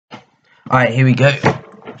Alright, here we go.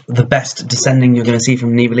 The best descending you're going to see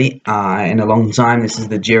from Nibali in a long time. This is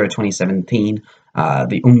the Giro 2017.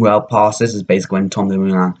 The Umwelt Pass. This is basically when Tom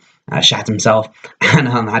Dumoulin shat himself and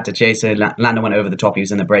had to chase it. Landa went over the top. He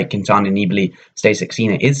was in the break. Quintana, Nibali, stage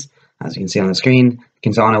 16 it is, as you can see on the screen.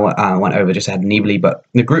 Quintana went over just ahead of Nibali, but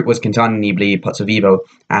the group was Quintana, Nibali, Pozzovivo,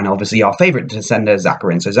 and obviously our favourite descender,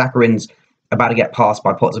 Zakarin. So Zakarin's about to get passed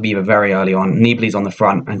by Pozzovivo very early on. Nibali's on the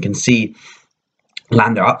front and can see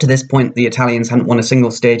Landa. Up to this point, the Italians hadn't won a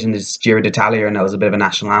single stage in this Giro d'Italia, and there was a bit of a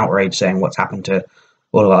national outrage saying what's happened to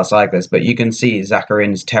all of our cyclists. But you can see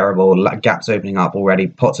Zakarin's terrible, gaps opening up already.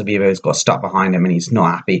 Pozzovivo's got stuck behind him, and he's not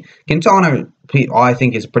happy. Quintana, I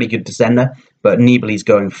think, is a pretty good descender, but Nibali's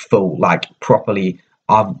going full, like, properly.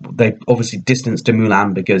 They obviously distanced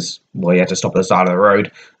Dumoulin because, well, he had to stop at the side of the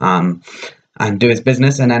road and do his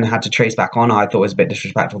business, and then had to trace back on. I thought it was a bit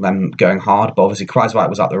disrespectful them going hard, but obviously Kruijswijk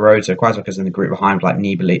was up the road, so Kruijswijk is in the group behind, like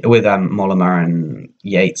Nibali, with Mollema and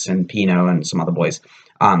Yates and Pino and some other boys,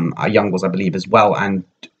 Youngles I believe as well, and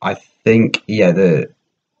I think Dumoulin's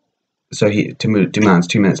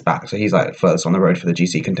 2 minutes back, so he's like furthest on the road for the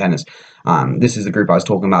GC contenders. This is the group I was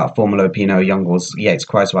talking about: Formolo, Pino, Youngles, Yates,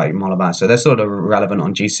 Kruijswijk, Mollema. So they're sort of relevant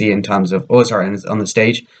on GC in terms of, on the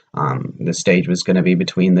stage. The stage was going to be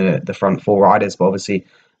between the front four riders, but obviously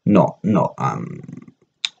not Zakarin.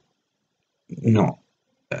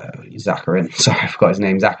 Sorry, I forgot his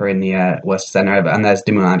name. Zakarin, the worst center ever, and there's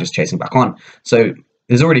Dumoulin just chasing back on. So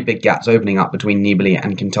there's already big gaps opening up between Nibali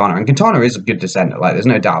and Quintana. And Quintana is a good descender, like, there's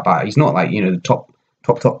no doubt about it. He's not like, the top,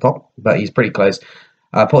 but he's pretty close.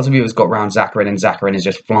 Pozzovivo's got round Zakarin, and Zakarin is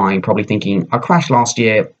just flying, probably thinking, I crashed last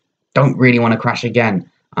year, don't really want to crash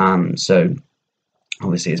again. So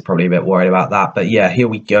obviously he's probably a bit worried about that. But yeah, here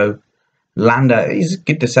we go. Landa, he's a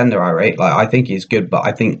good descender, I rate. Like, I think he's good, but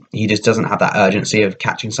I think he just doesn't have that urgency of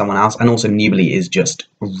catching someone else. And also Nibali is just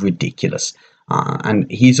ridiculous. And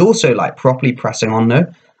he's also, like, properly pressing on, though.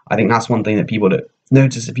 I think that's one thing that people don't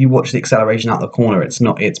notice. If you watch the acceleration out the corner, it's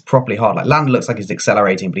properly hard. Like, Landa looks like he's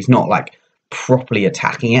accelerating, but he's not, like, properly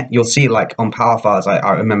attacking it. You'll see, like, on power files,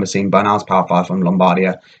 I remember seeing Bernal's power file from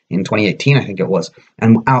Lombardia in 2018, I think it was,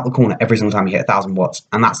 and out the corner every single time you hit 1,000 watts,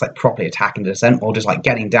 and that's, like, properly attacking the descent, or just, like,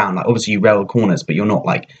 getting down. Like, obviously you rail corners, but you're not,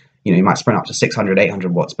 like, you might sprint up to 600,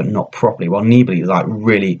 800 watts, but not properly. While Nibali is, like,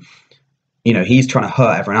 really, he's trying to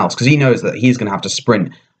hurt everyone else because he knows that he's going to have to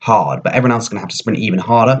sprint hard, but everyone else is going to have to sprint even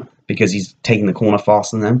harder because he's taking the corner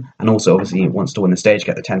faster than them. And also, obviously, he wants to win the stage,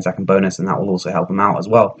 get the 10-second bonus, and that will also help him out as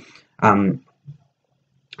well. And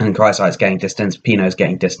Kruijswijk's getting distance, Pino's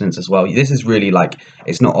getting distance as well. This is really, like,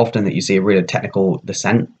 it's not often that you see a really technical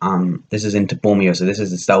descent. This is into Bormio, so this is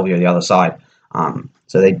the Stelvio the other side.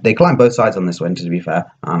 So they climb both sides on this one, to be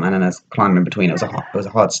fair. And then there's climb in between. It was a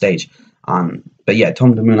hard stage. But yeah,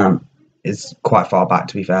 Tom Dumoulin is quite far back,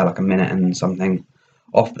 to be fair, like a minute and something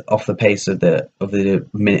off the pace of the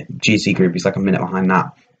minute GC group. He's like a minute behind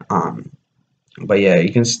that. But yeah,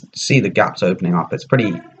 you can see the gaps opening up. It's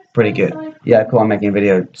pretty good. Yeah, cool. I'm making a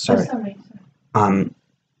video. Sorry.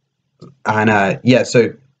 Yeah.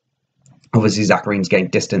 So obviously Zakarin's getting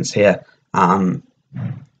distance here.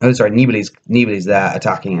 Nibali's there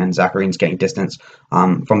attacking, and Zakarin's getting distance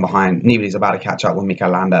from behind. Nibali's about to catch up with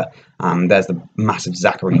Mikel Landa. There's the massive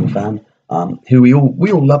Zakarin fan, who we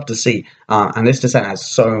all love to see. And this descent has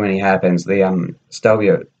so many hairpins. The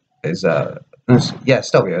Stelvio is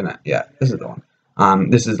Stelvio, isn't it? Yeah, this is the one.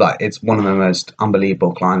 This is, like, it's one of the most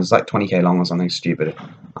unbelievable climbs. It's like 20k long or something stupid.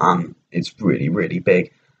 It's really, really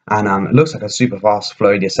big, and it looks like a super fast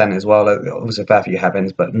flowy descent as well. Obviously a fair few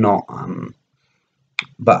hairpins, but not.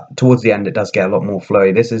 But towards the end, it does get a lot more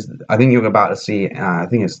flowy. This is, I think you're about to see, I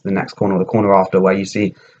think it's the next corner or the corner after, where you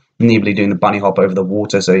see Nibali doing the bunny hop over the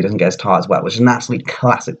water so he doesn't get his tires wet, which is an absolutely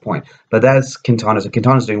classic point. But there's Quintana. So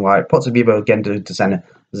Quintana's doing right. Pozzovivo again to send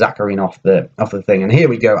Zakarin off the thing. And here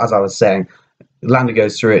we go, as I was saying, Landa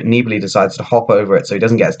goes through it. Nibali decides to hop over it so he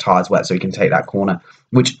doesn't get his tires wet, so he can take that corner,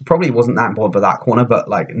 which probably wasn't that important for that corner, but,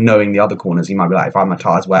 like, knowing the other corners, he might be like, if I have my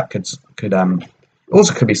tires wet, could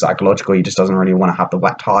also could be psychological. He just doesn't really want to have the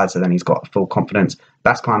wet tires, so then he's got full confidence.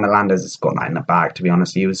 Best climber Landa's has got that in the bag, to be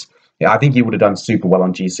honest. I think he would have done super well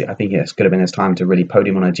on GC. I think it could have been his time to really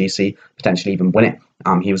podium on a GC, potentially even win it.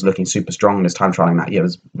 He was looking super strong, and his time trialing that year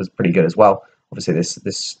was pretty good as well. Obviously,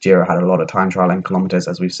 this Giro had a lot of time trialing kilometers,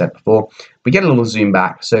 as we've said before. We get a little zoom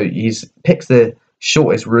back. So he picks the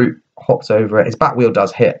shortest route, hops over it. His back wheel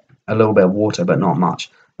does hit a little bit of water, but not much.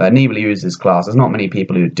 But Nibali uses class. There's not many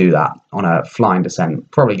people who do that on a flying descent,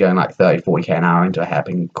 probably going like 30, 40k an hour into a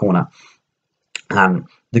hairpin corner.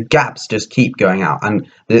 the gaps just keep going out, and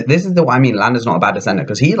this is the what I mean. Landa's not a bad descender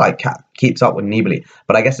because he like keeps up with Nibali,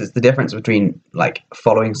 but I guess it's the difference between like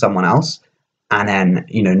following someone else and then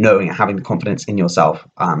knowing and having the confidence in yourself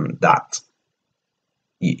that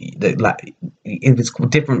like it's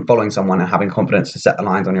different following someone and having confidence to set the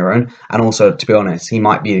lines on your own. And also, to be honest, he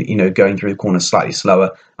might be going through the corners slightly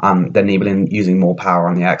slower than Nibali, using more power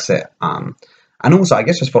on the exit. And also, I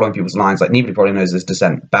guess just following people's lines, like Nibali probably knows this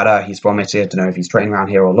descent better. He's from Italy. I don't know if he's training around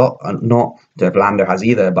here or not. Don't know if Lando has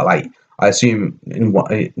either, but like I assume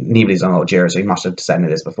Nibali's on Giro, so he must have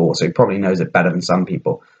descended this before, so he probably knows it better than some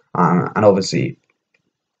people. And obviously,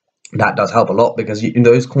 that does help a lot because in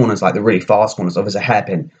those corners, like the really fast corners, obviously a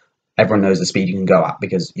hairpin, everyone knows the speed you can go at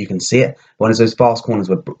because you can see it. But when it's those fast corners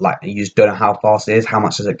where like you just don't know how fast it is, how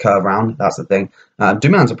much does it curve around? That's the thing.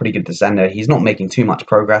 Dumoulin's a pretty good descender. He's not making too much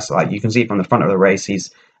progress. Like you can see from the front of the race, he's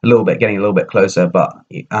getting a little bit closer. But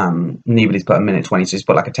Nibali's put a minute 20, so he's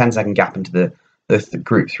put like a 10-second gap into the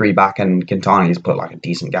group 3 back, and Quintana's put like a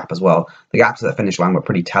decent gap as well. The gaps at the finish line were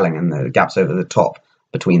pretty telling, and the gaps over the top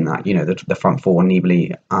between that, the front 4,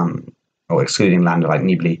 Nibali, or excluding Landa, like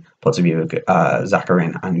Nibali, Pozzovivo,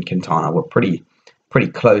 Zakarin, and Quintana were pretty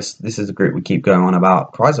close. This is the group we keep going on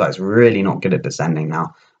about. Kreiswald's really not good at descending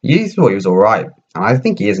now. You thought he was all right, and I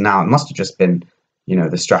think he is now. It must have just been,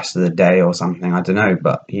 the stress of the day or something. I don't know,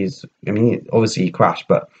 but obviously he crashed,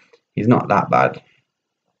 but he's not that bad.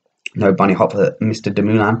 No bunny hop for Mr.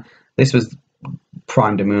 Dumoulin. This was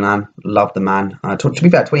prime Dumoulin. Love the man. To be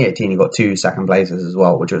fair, 2018 he got 2 second places as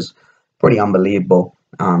well, which was pretty unbelievable.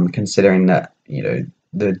 Considering that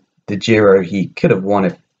the Giro he could have won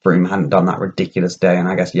if Froome hadn't done that ridiculous day, and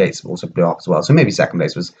I guess Yates also blew up as well. So maybe second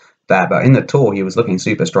place was there, but in the Tour he was looking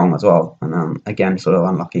super strong as well. And again, sort of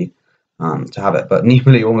unlucky to have it. But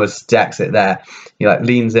Nibali almost decks it there. He like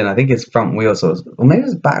leans in. I think his front wheel or maybe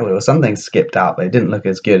his back wheel or something skipped out, but it didn't look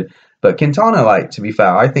as good. But Quintana, like, to be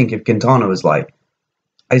fair, I think if Quintana was like,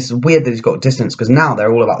 it's weird that he's got distance because now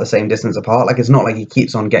they're all about the same distance apart. Like, it's not like he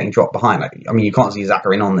keeps on getting dropped behind. Like, I mean, you can't see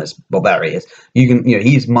Zakarin on this. Well, there he is. You can,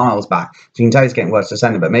 he's miles back. So you can tell he's getting worse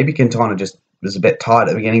descending. But maybe Quintana just was a bit tired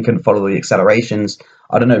at the beginning, couldn't follow the accelerations.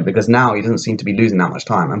 I don't know, because now he doesn't seem to be losing that much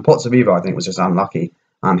time. And Pozzovivo, I think, was just unlucky.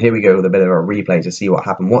 Here we go with a bit of a replay to see what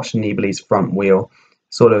happened. Watch Nibali's front wheel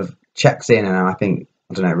sort of checks in, and I think,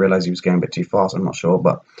 I don't know, realised he was going a bit too fast, I'm not sure,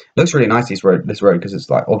 but it looks really nice, this road, because it's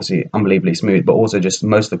like obviously unbelievably smooth, but also just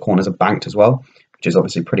most of the corners are banked as well, which is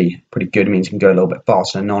obviously pretty good. It means you can go a little bit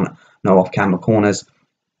faster, no off-camber corners,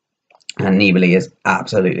 and Nibali is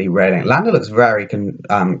absolutely railing. Landa looks very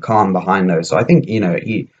calm behind those, so I think,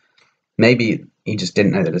 maybe he just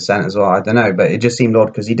didn't know the descent as well, I don't know, but it just seemed odd,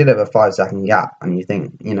 because he did have a 5-second gap, and you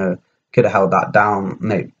think, could have held that down,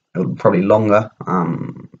 maybe probably longer.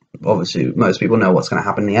 Obviously, most people know what's going to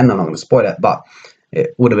happen in the end. I'm not going to spoil it, but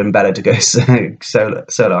it would have been better to go solo,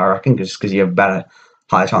 I reckon, just because you have a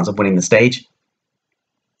higher chance of winning the stage.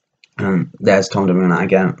 There's Tom Dumoulin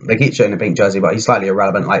again. They keep showing the pink jersey, but he's slightly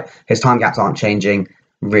irrelevant. Like, his time gaps aren't changing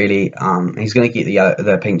really. He's going to keep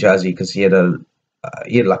the pink jersey because he had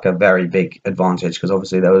like a very big advantage, because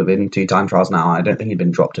obviously there would have been 2 time trials now. I don't think he'd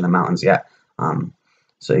been dropped in the mountains yet.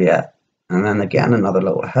 So yeah, and then again another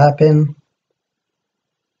little hairpin.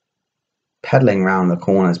 Pedaling around the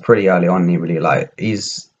corners pretty early on, he really he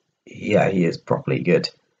is properly good.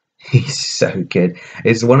 He's so good.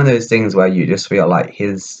 It's one of those things where you just feel like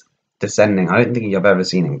his descending, I don't think I've ever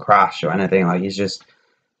seen him crash or anything. Like, he's just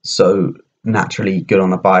so naturally good on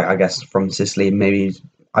the bike, I guess, from Sicily. Maybe,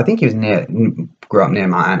 I think he grew up near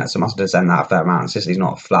Mount Etna, so must have descended that a fair amount. Sicily's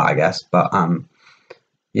not flat, I guess, but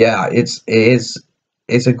yeah,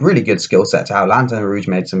 it's a really good skill set to have. Lantern Rouge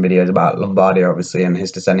made some videos about Lombardia, obviously, and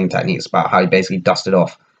his descending techniques, about how he basically dusted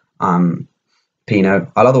off Pinot.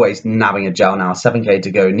 I love the way he's nabbing a gel now. 7k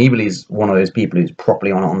to go. Nibali's one of those people who's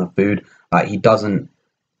properly on the food. Like, he doesn't,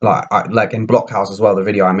 like in Blockhouse as well, the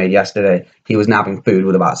video I made yesterday, he was nabbing food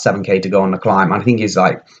with about 7k to go on the climb. I think he's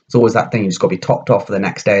like, it's always that thing, you just got to be topped off for the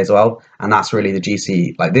next day as well. And that's really the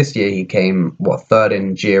GC. Like, this year he came, 3rd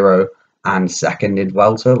in Giro and 2nd in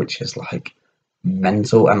Vuelta, which is like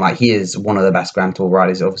mental. And like, he is one of the best Grand Tour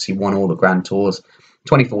riders. He obviously won all the Grand Tours.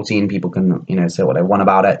 2014, people can say what they want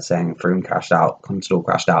about it, saying Froome crashed out, Contador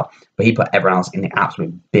crashed out, but he put everyone else in the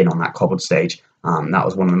absolute bin on that cobbled stage. That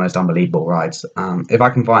was one of the most unbelievable rides. If I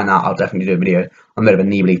can find that, I'll definitely do a video. I'm a bit of a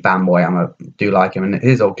Nibali fanboy. Do like him. And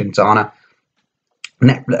his old Quintana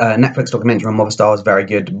Netflix documentary on Movistar was very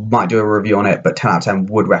good. Might do a review on it, but 10 out of 10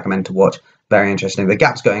 would recommend to watch. Very interesting. The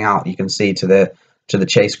gaps going out, you can see to the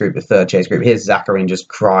chase group, the 3rd chase group. Here's Zakarin just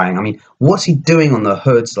crying. I mean, what's he doing on the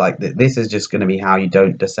hoods? Like, this is just going to be how you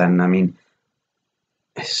don't descend. I mean,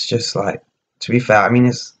 it's just like to be fair, I mean,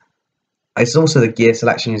 it's also the gear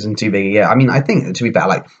selection isn't too big a gear. I mean, I think, to be fair,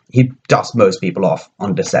 like, he dusts most people off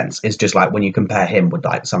on descents. It's just like when you compare him with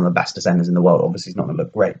like some of the best descenders in the world, obviously he's not going to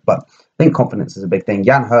look great, but I think confidence is a big thing.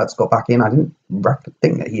 Jan Hertz got back in. I didn't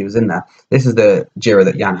think that he was in there. This is the Giro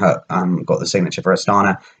that Jan Hurt got the signature for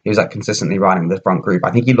Astana. He was like consistently riding the front group.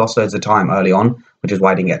 I think he lost loads of time early on, which is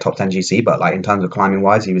why he didn't get top 10 GC, but like in terms of climbing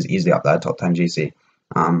wise, he was easily up there, top 10 GC.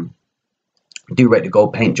 Do rate the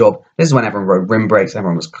gold paint job. This is when everyone rode rim brakes,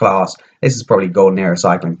 everyone was class. This is probably golden era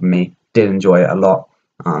cycling for me. Did enjoy it a lot.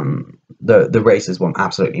 The races went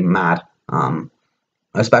absolutely mad.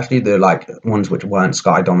 Especially the like ones which weren't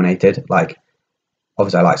Sky dominated. Like,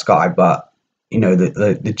 obviously I like Sky, but you know,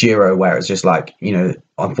 the Giro where it's just like, you know,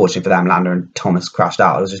 unfortunately for them, Landa and Thomas crashed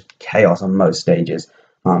out. It was just chaos on most stages.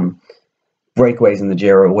 Breakaways in the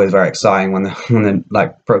Giro are always very exciting when the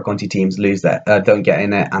like pro Conti teams lose their don't get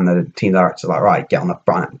in it, and the team directors are like, right, get on the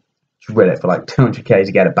front, drill it for like 200k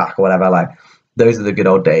to get it back or whatever. Like, those are the good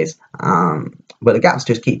old days. But the gaps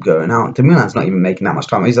just keep going out. Demoulin's not even making that much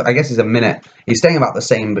time. I guess he's a minute. He's staying about the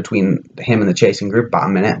same between him and the chasing group, about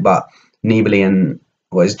a minute. But Nibali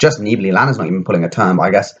it's just Nibali. Landa's not even pulling a turn. But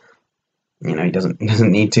I guess, you know, he doesn't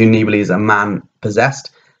need to. Nibali is a man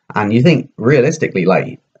possessed, and you think realistically,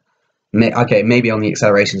 like, okay, maybe on the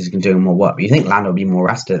accelerations he can do more work, but you think Landa will be more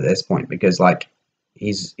rested at this point because, like,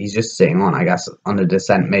 he's just sitting on, I guess, on the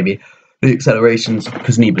descent. Maybe the accelerations,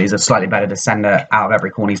 because Nibali's a slightly better descender out of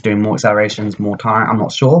every corner. He's doing more accelerations, more time. I'm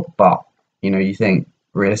not sure, but you know, you think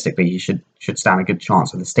realistically he should stand a good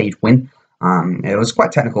chance of the stage win. It was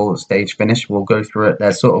quite technical stage finish. We'll go through it.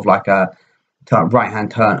 There's sort of like a right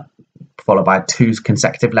hand turn followed by 2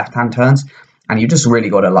 consecutive left hand turns, and you just really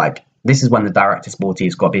got to like. This is when the director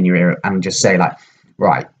sportive's got to be in your ear and just say, like,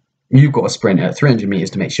 right, you've got to sprint at 300 meters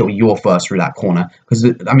to make sure you're first through that corner. Because,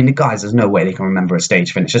 I mean, the guys, there's no way they can remember a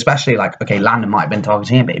stage finish, especially, like, okay, Landa might have been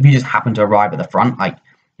targeting it, but if you just happen to arrive at the front, like,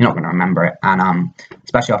 you're not going to remember it. And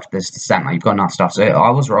especially after this descent, like, you've got enough stuff. So I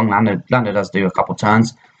was wrong. Landa does do a couple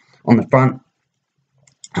turns on the front.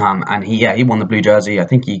 And he won the blue jersey. I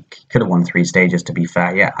think he could have won 3 stages, to be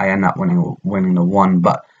fair. Yeah, I ended up winning the 1,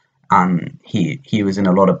 but he was in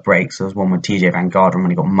a lot of breaks. There was one with TJ Van Garderen when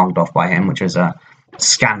he got mugged off by him, which was a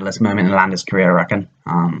scandalous moment in Landa's career, I reckon.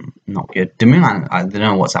 Not good. Dumoulin, I don't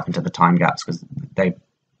know what's happened to the time gaps because they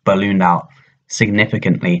ballooned out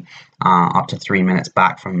significantly, up to 3 minutes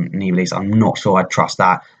back from Nibali, so I'm not sure I'd trust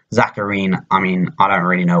that. Zacharine, I mean, I don't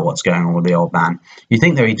really know what's going on with the old man. You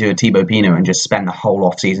think that he'd do a Thibaut Pinot and just spend the whole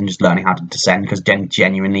off-season just learning how to descend, because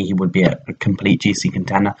genuinely he would be a complete GC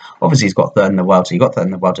contender. Obviously, he's got 3rd in the world, so he got 3rd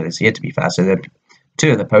in the world this year, to be fair. So the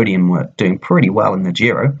 2 of the podium were doing pretty well in the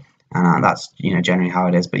Giro, and that's, you know, generally how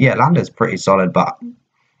it is. But yeah, Landa's pretty solid, but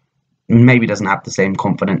maybe doesn't have the same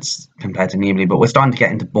confidence compared to Nibali. But we're starting to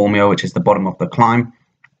get into Bormio, which is the bottom of the climb,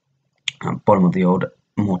 bottom of the old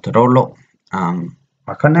Mortarolo.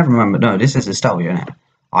 I can never remember. No, this is a Stelvio, isn't it?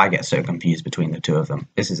 I get so confused between the 2 of them.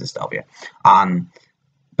 This is a Stelvio.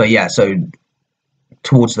 But yeah, so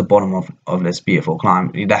towards the bottom of this beautiful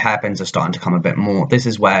climb, the hairpins are starting to come a bit more. This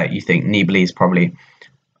is where you think Nibali is probably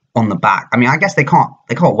on the back. I mean, I guess they can't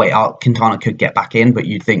wait out. Quintana could get back in, but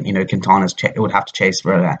you'd think, you know, Quintana's would have to chase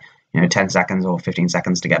for 10 seconds or 15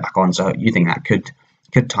 seconds to get back on. So you think that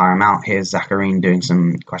could tire him out. Here's Zacharine doing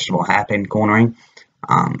some questionable hairpin cornering.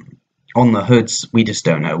 On the hoods, we just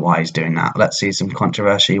don't know why he's doing that. Let's see some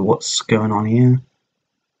controversy. What's going on here?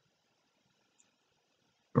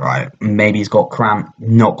 Right, maybe he's got cramp.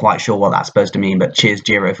 Not quite sure what that's supposed to mean, but cheers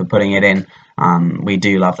Giro for putting it in. We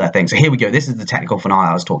do love that thing. So here we go. This is the technical finale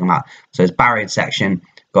I was talking about. So it's barrier section.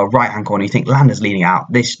 Got a right-hand corner. You think Landa's leading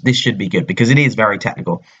out. This should be good because it is very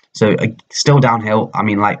technical. So still downhill. I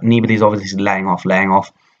mean, like, Nibali's obviously laying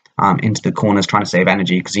off into the corners, trying to save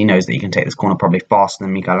energy because he knows that he can take this corner probably faster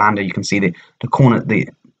than Mikel Landa. You can see the corner, the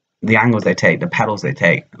angles they take, the pedals they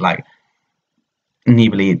take. Like,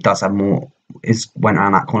 Nibali does have more, went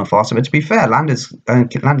around that corner faster. But to be fair, Landa's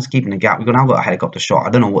keeping the gap. We've now got a helicopter shot.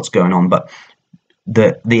 I don't know what's going on, but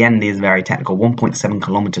the end is very technical. 1.7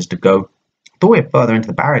 kilometers to go. I thought we were further into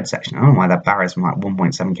the barrier section. I don't know why that barrier's from like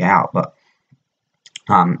 1.7k out, but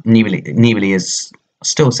Nibali is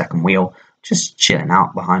still second wheel, just chilling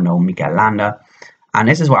out behind old Mikel Landa. And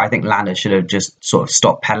this is where I think Landa should have just sort of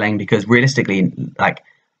stopped pedaling, because realistically, like,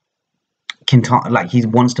 Quintana, like, he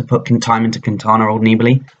wants to put time into Quintana, old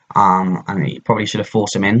Nibali, and he probably should have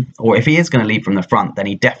forced him in. Or if he is going to lead from the front, then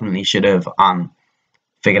he definitely should have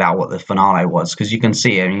figured out what the finale was, because you can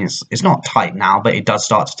see, I mean, it's not tight now, but it does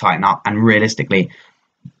start to tighten up. And realistically,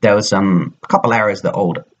 there was a couple errors that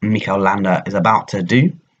old Mikel Landa is about to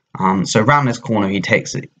do. So around this corner, he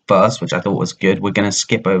takes it first, which I thought was good. We're going to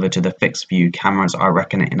skip over to the fixed view cameras, I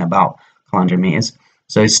reckon, in about 100 meters.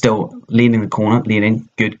 So he's still leading the corner, leading,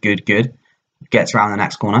 good, good, good. Gets around the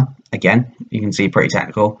next corner, again, you can see pretty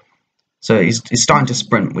technical. So he's starting to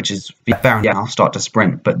sprint, which is fair enough, start to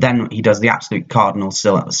sprint, but then he does the absolute cardinal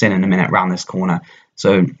sin in a minute around this corner.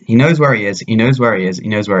 So he knows where he is, he knows where he is, he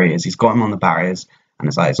knows where he is, he's got him on the barriers, and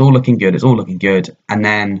it's like, it's all looking good, it's all looking good, and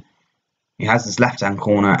then he has this left-hand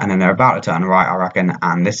corner, and then they're about to turn right, I reckon,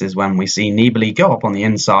 and this is when we see Nibali go up on the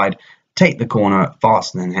inside, take the corner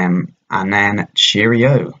faster than him, and then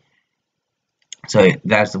cheerio. So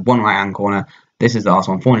there's the one right-hand corner. This is the last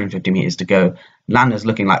one, 450 meters to go. Landa's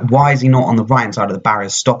looking like, why is he not on the right-hand side of the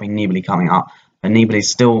barriers, stopping Nibali coming up? But Nibali's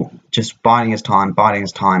still just biding his time, biding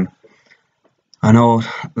his time. I know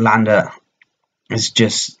Landa is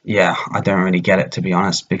just, yeah, I don't really get it, to be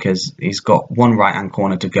honest, because he's got one right-hand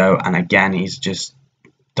corner to go, and again, he's just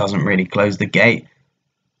doesn't really close the gate.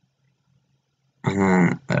 And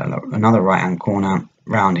then another right-hand corner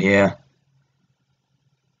round here.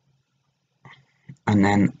 And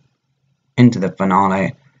then into the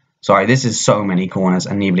finale. Sorry, this is so many corners,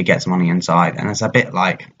 and Nibali gets him on the inside, and it's a bit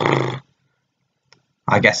like,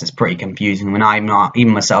 I guess it's pretty confusing. When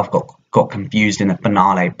even myself got confused in the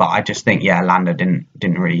finale, but I just think, yeah, Landa didn't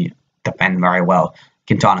really defend very well.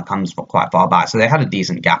 Quintana comes quite far back, so they had a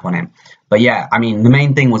decent gap on him. But yeah, I mean, the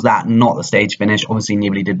main thing was that, not the stage finish. Obviously,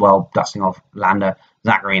 Nibali did well dusting off Landa.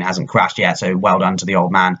 Zacharine hasn't crashed yet, so well done to the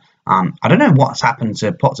old man. I don't know what's happened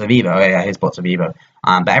to Pozzovivo. Oh, yeah, here's Pozzovivo.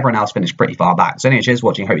 But everyone else finished pretty far back. So anyway, cheers for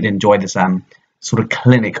watching. Hope you did enjoy this sort of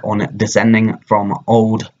clinic on descending from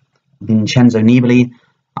old Vincenzo Nibali.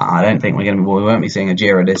 I don't think we won't be seeing a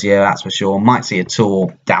Giro this year, that's for sure. Might see a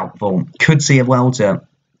Tour, doubtful. Could see a Vuelta,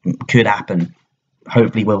 could happen.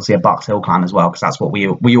 Hopefully we'll see a Bucks Hill Climb as well, because that's what we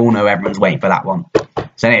all know everyone's waiting for that one.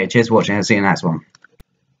 So anyway, cheers for watching. I'll see you in the next one.